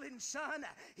backslidden son,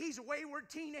 he's a wayward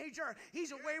teenager.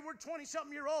 He's a wayward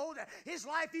 20-something-year-old. His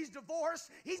life, he's divorced.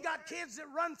 He's got kids that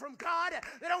run from God.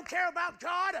 They don't care about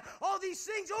God. All these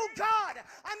things. Oh, God,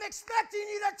 I'm expecting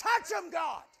you to touch them,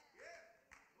 God.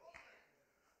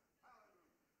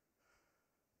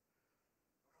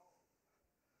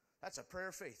 That's a prayer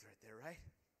of faith right there, right?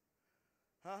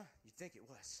 Huh? You'd think it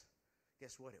was.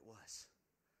 Guess what it was?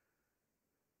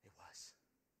 It was.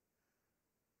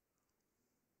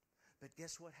 But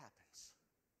guess what happens?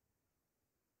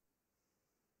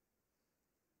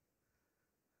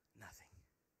 Nothing.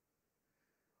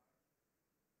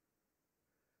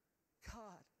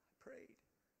 God, I prayed.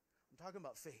 I'm talking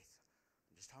about faith.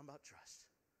 I'm just talking about trust.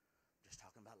 I'm just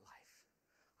talking about life.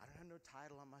 I don't have no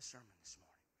title on my sermon this morning.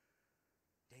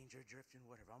 Danger, drifting,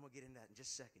 whatever. I'm going to get into that in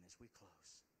just a second as we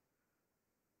close.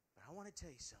 But I want to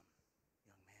tell you something,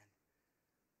 young man.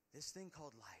 This thing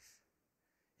called life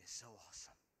is so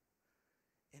awesome.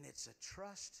 And it's a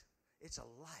trust. It's a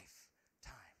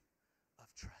lifetime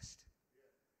of trust.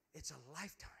 It's a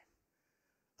lifetime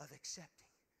of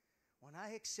accepting. When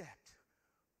I accept,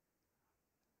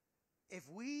 if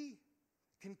we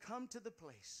can come to the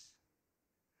place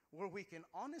where we can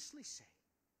honestly say,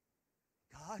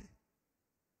 God,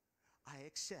 I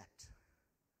accept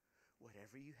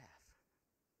whatever you have.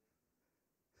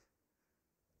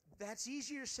 That's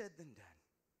easier said than done.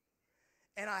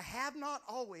 And I have not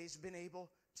always been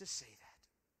able to say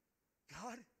that.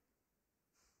 God,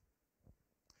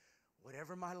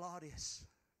 whatever my lot is,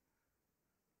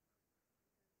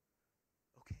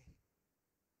 okay.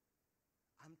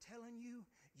 I'm telling you,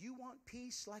 you want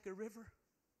peace like a river?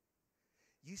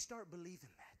 You start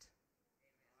believing that.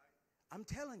 I'm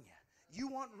telling you. You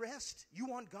want rest? You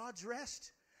want God's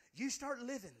rest? You start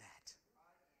living that.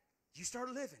 You start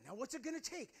living. Now, what's it going to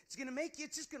take? It's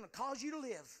just going to cause you to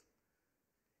live.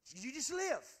 You just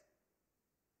live.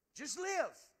 Just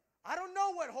live. I don't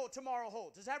know what tomorrow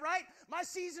holds. Is that right? My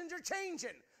seasons are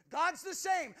changing. God's the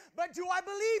same. But do I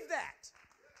believe that?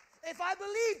 If I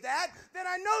believe that, then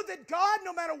I know that God,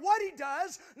 no matter what He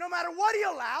does, no matter what He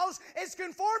allows, is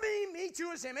conforming me to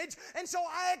His image. And so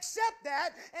I accept that,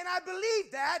 and I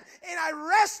believe that, and I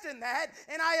rest in that,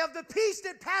 and I have the peace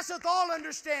that passeth all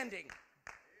understanding.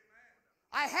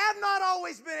 I have not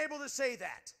always been able to say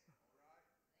that.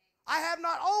 I have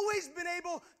not always been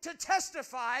able to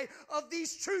testify of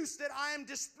these truths that I am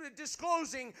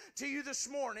disclosing to you this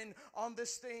morning on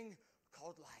this thing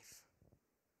called life.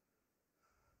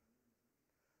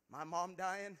 My mom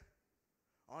dying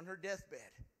on her deathbed.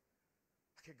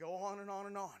 I could go on and on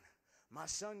and on. My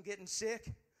son getting sick.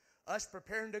 Us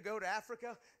preparing to go to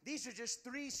Africa. These are just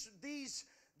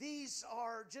these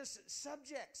are just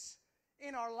subjects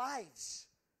in our lives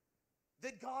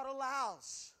that God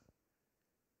allows.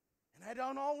 And I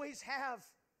don't always have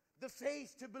the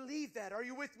faith to believe that. Are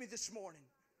you with me this morning?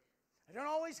 I don't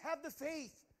always have the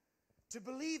faith to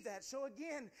believe that. So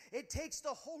again, it takes the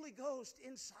Holy Ghost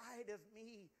inside of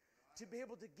me to be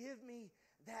able to give me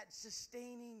that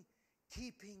sustaining,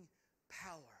 keeping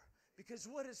power. Because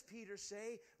what does Peter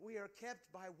say? We are kept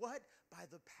by what? By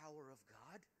the power of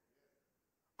God.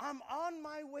 I'm on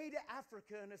my way to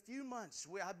Africa in a few months.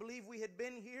 I believe we had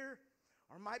been here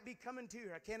or might be coming to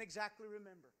here. I can't exactly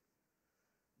remember.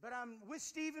 But I'm with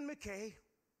Stephen McKay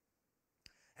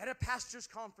at a pastor's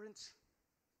conference.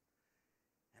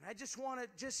 And I just want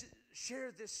to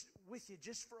share this with you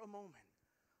just for a moment.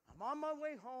 I'm on my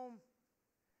way home.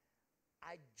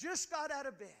 I just got out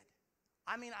of bed.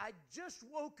 I just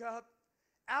woke up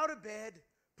out of bed,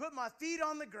 put my feet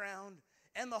on the ground,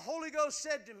 And the Holy Ghost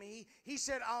said to me, he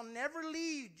said, I'll never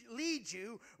lead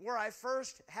you where I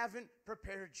first haven't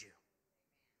prepared you.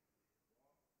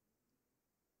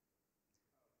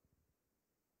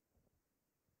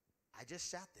 I just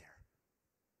sat there.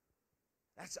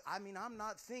 I'm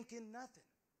not thinking nothing.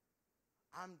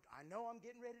 I know I'm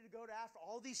getting ready to go to Africa.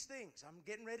 All these things, I'm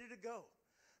getting ready to go.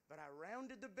 But I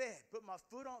rounded the bed, put my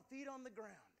feet on the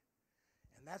ground.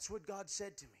 And that's what God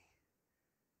said to me.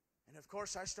 And of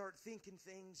course, I start thinking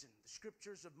things and the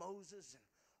scriptures of Moses and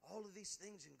all of these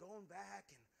things and going back.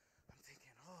 And I'm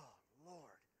thinking, oh,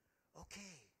 Lord,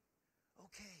 okay.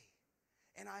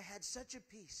 And I had such a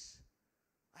peace.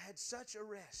 I had such a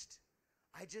rest.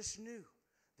 I just knew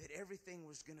that everything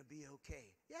was going to be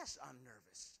okay. Yes, I'm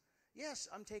nervous. Yes,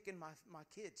 I'm taking my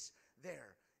kids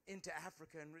there into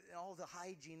Africa and all the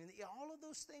hygiene and all of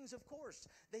those things, of course,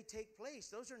 they take place.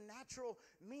 Those are natural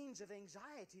means of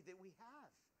anxiety that we have.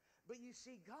 But you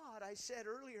see, God, I said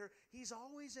earlier, He's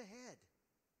always ahead.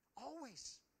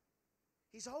 Always.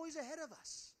 He's always ahead of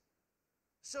us.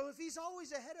 So if He's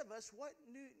always ahead of us, what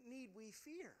need we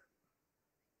fear?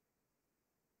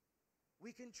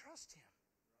 We can trust Him.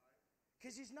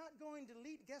 Because He's not going to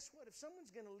lead. Guess what? If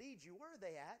someone's going to lead you, where are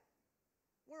they at?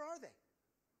 Where are they?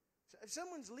 So if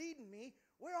someone's leading me,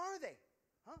 where are they?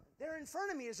 Huh? They're in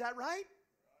front of me, is that right?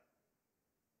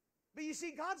 But you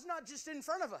see, God's not just in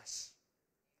front of us.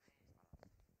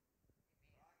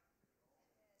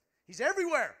 He's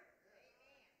everywhere.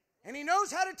 And He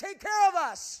knows how to take care of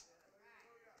us.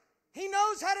 He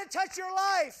knows how to touch your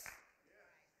life.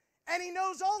 And He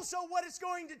knows also what it's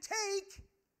going to take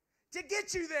to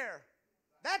get you there.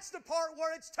 That's the part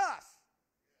where it's tough.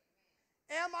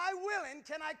 Am I willing?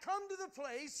 Can I come to the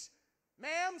place,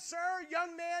 ma'am, sir,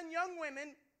 young man, young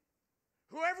women,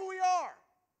 whoever we are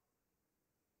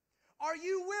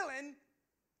you willing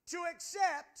to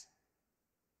accept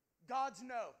God's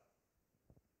no?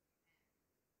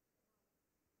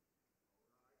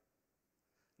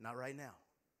 Not right now.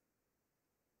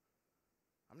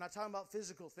 I'm not talking about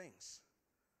physical things.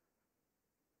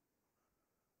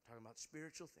 I'm talking about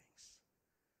spiritual things.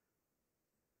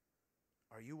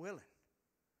 Are you willing?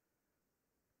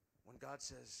 When God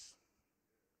says,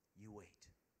 you wait.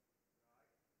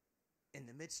 In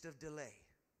the midst of delay.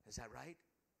 Is that right?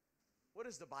 What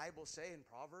does the Bible say in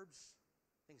Proverbs?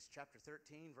 I think it's chapter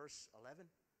 13, verse 11.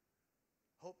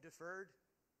 Hope deferred.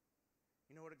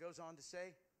 You know what it goes on to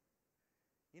say?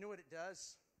 You know what it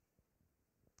does?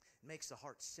 It makes the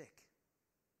heart sick.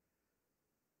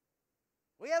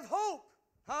 We have hope,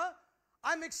 huh?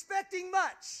 I'm expecting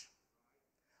much.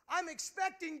 I'm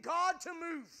expecting God to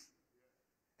move.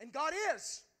 And God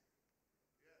is.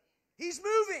 He's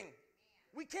moving.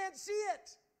 We can't see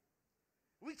it.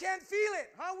 We can't feel it,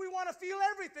 huh? We want to feel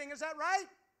everything, is that right?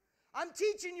 I'm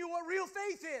teaching you what real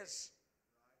faith is.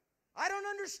 I don't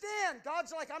understand.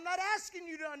 God's like, I'm not asking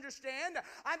you to understand.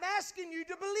 I'm asking you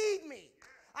to believe me.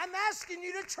 I'm asking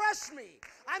you to trust me.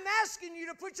 I'm asking you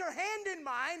to put your hand in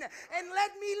mine and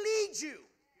let me lead you.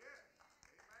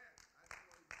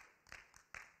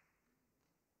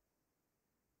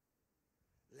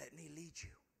 Let me lead you.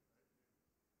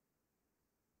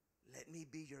 Let me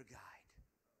be your guide.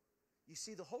 You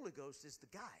see, the Holy Ghost is the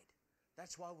guide.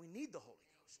 That's why we need the Holy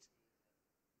Ghost.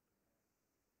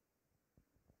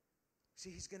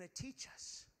 See, He's going to teach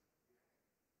us.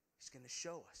 He's going to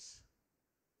show us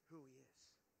who He is.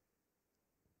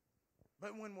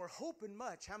 But when we're hoping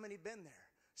much, how many been there?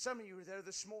 Some of you were there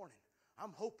this morning.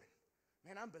 I'm hoping.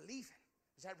 Man, I'm believing.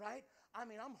 Is that right?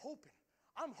 I'm hoping.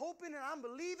 I'm hoping and I'm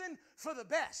believing for the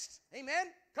best.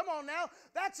 Amen? Come on now.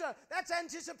 That's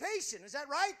anticipation. Is that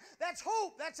right? That's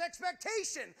hope. That's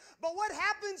expectation. But what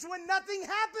happens when nothing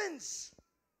happens?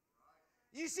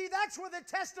 You see, that's where the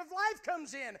test of life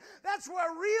comes in. That's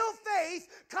where real faith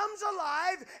comes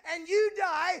alive and you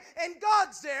die and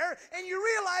God's there and you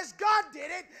realize God did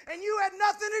it and you had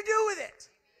nothing to do with it.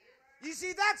 You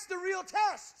see, that's the real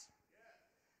test.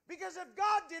 Because if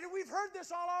God did it, we've heard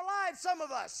this all our lives, some of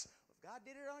us. If God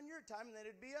did it on your time, then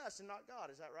it'd be us and not God.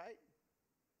 Is that right?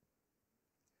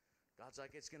 God's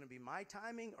like, it's going to be my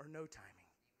timing or no timing.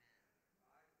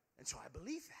 And so I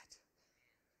believe that.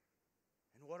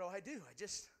 And what do?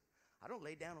 I don't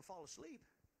lay down and fall asleep.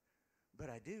 But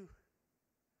I do.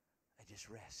 I just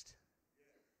rest.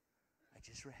 I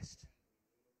just rest.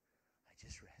 I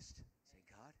just rest. Say,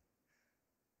 God,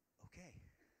 okay.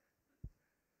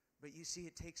 But you see,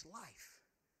 it takes life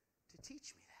to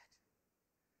teach me that.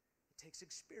 It takes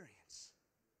experience.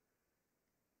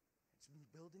 It's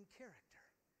building character.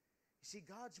 You see,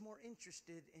 God's more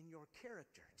interested in your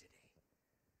character today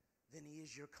than He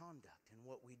is your conduct and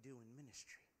what we do in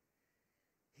ministry.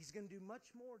 He's going to do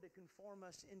much more to conform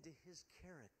us into His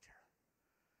character.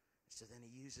 So then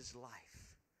He uses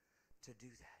life to do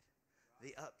that.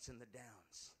 The ups and the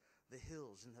downs, the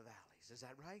hills and the valleys. Is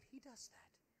that right? He does that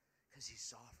because He's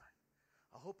sovereign.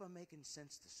 I hope I'm making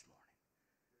sense this morning.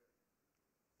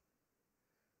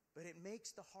 But it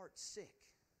makes the heart sick.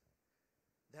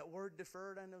 That word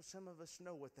deferred, I know some of us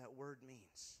know what that word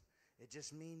means. It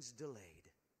just means delayed.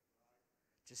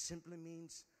 It just simply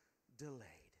means delayed.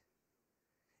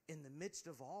 In the midst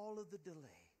of all of the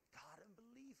delay, God, I'm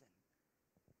believing.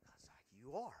 God's like,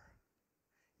 you are.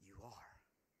 You are.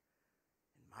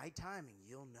 In my timing,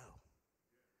 you'll know.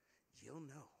 You'll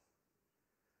know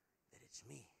that it's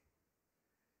me.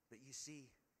 But you see,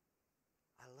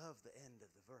 I love the end of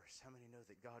the verse. How many know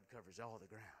that God covers all the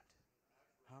ground?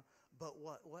 Huh? But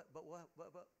what?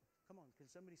 Come on, can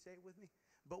somebody say it with me?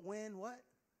 But when what?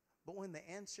 But when the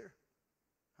answer,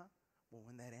 huh? Well,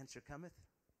 when that answer cometh,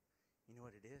 you know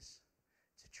what it is?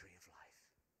 It's a tree of life.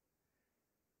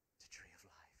 It's a tree of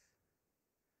life.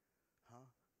 Huh?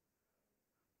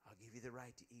 I'll give you the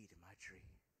right to eat of my tree.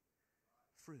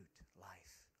 Fruit,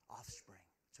 life, offspring.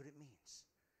 That's what it means.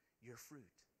 Your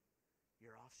fruit,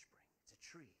 your offspring. It's a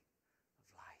tree of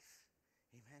life.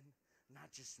 Amen?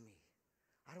 Not just me.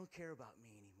 I don't care about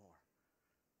me anymore.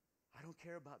 I don't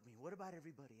care about me. What about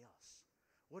everybody else?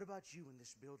 What about you in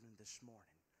this building this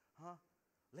morning? Huh?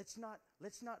 Let's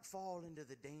not fall into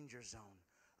the danger zone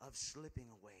of slipping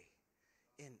away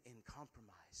in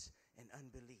compromise and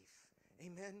unbelief.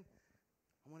 Amen?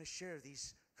 I want to share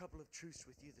these couple of truths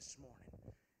with you this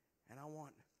morning. And I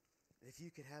want, if you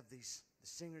could have the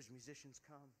singers, musicians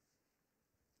come.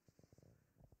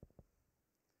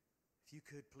 If you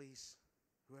could, please,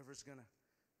 whoever's going to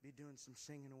be doing some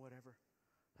singing or whatever,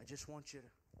 I just want you to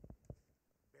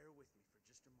bear with me for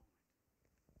just a moment.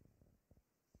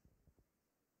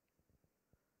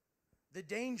 The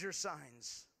danger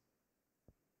signs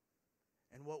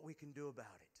and what we can do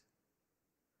about it.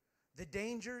 The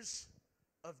dangers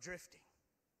of drifting.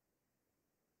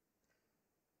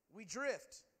 We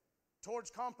drift towards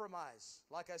compromise,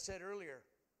 like I said earlier,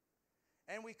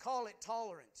 and we call it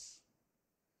tolerance.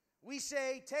 We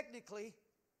say, technically,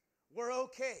 we're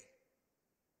okay.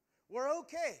 We're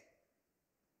okay.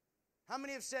 How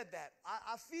many have said that?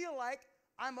 I feel like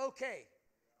I'm okay.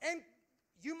 And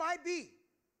you might be.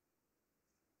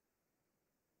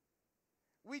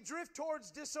 We drift towards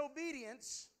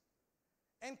disobedience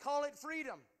and call it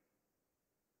freedom.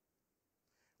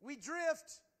 We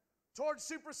drift towards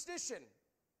superstition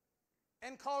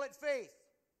and call it faith.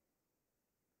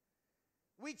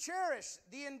 We cherish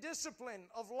the indiscipline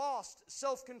of lost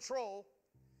self-control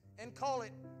and call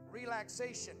it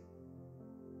relaxation.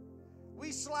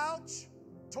 We slouch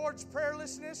towards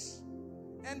prayerlessness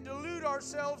and delude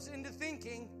ourselves into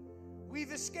thinking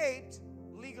we've escaped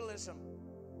legalism.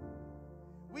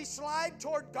 We slide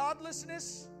toward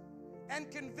godlessness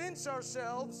and convince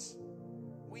ourselves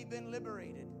we've been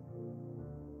liberated.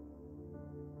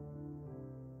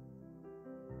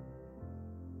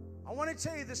 I want to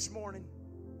tell you this morning,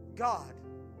 God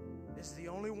is the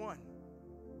only one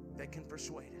that can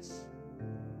persuade us.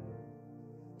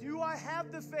 Do I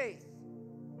have the faith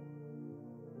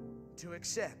to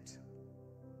accept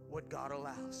what God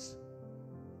allows?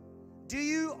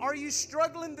 Are you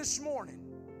struggling this morning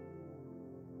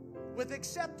with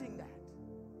accepting that?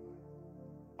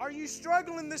 Are you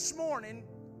struggling this morning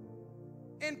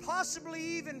and possibly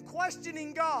even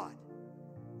questioning God,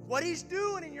 what He's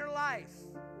doing in your life?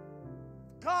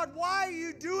 God, why are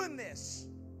you doing this?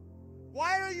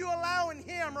 Why are you allowing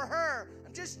him or her?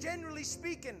 I'm just generally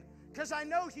speaking because I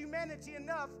know humanity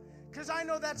enough, because I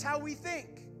know that's how we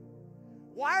think.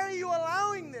 Why are you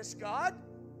allowing this, God?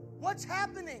 What's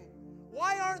happening?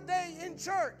 Why aren't they in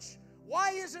church?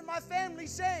 Why isn't my family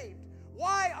saved?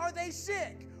 Why are they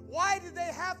sick? Why did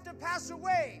they have to pass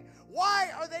away? Why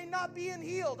are they not being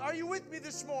healed? Are you with me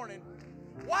this morning?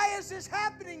 Why is this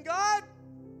happening, God?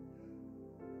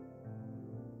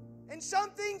 And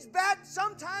sometimes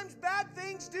bad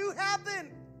things do happen.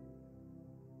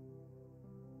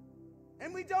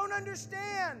 And we don't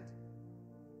understand.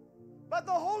 But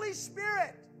the Holy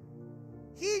Spirit,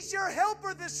 He's your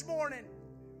helper this morning.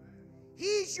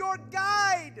 He's your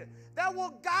guide that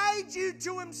will guide you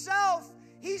to Himself.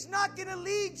 He's not going to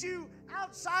lead you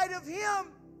outside of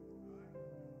Him.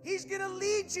 He's going to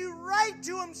lead you right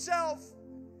to Himself.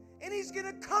 And He's going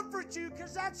to comfort you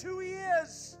because that's who He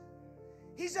is.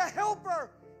 He's a helper.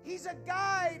 He's a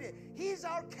guide. He's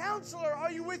our counselor.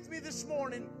 Are you with me this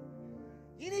morning?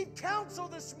 You need counsel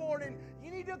this morning.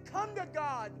 You need to come to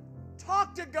God.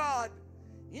 Talk to God.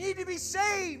 You need to be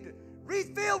saved,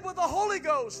 refilled with the Holy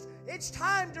Ghost. It's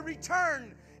time to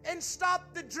return and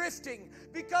stop the drifting,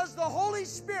 because the Holy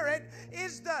Spirit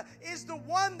is the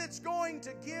one that's going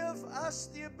to give us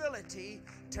the ability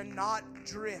to not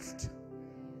drift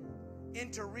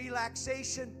into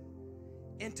relaxation,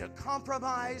 into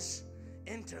compromise,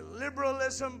 into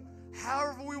liberalism,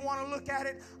 however we want to look at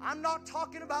it. I'm not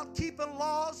talking about keeping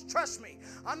laws, trust me.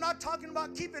 I'm not talking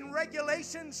about keeping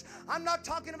regulations. I'm not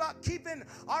talking about keeping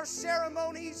our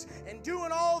ceremonies and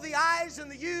doing all the I's and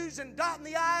the U's and dotting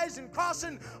the I's and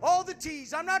crossing all the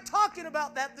T's. I'm not talking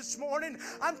about that this morning.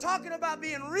 I'm talking about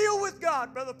being real with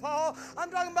God, Brother Paul. I'm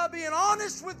talking about being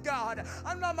honest with God.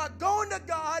 I'm talking about going to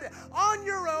God on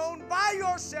your own, by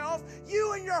yourself,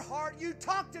 you and your heart. You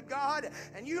talk to God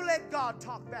and you let God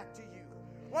talk back to you.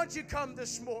 Why don't you come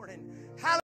this morning? Hallelujah.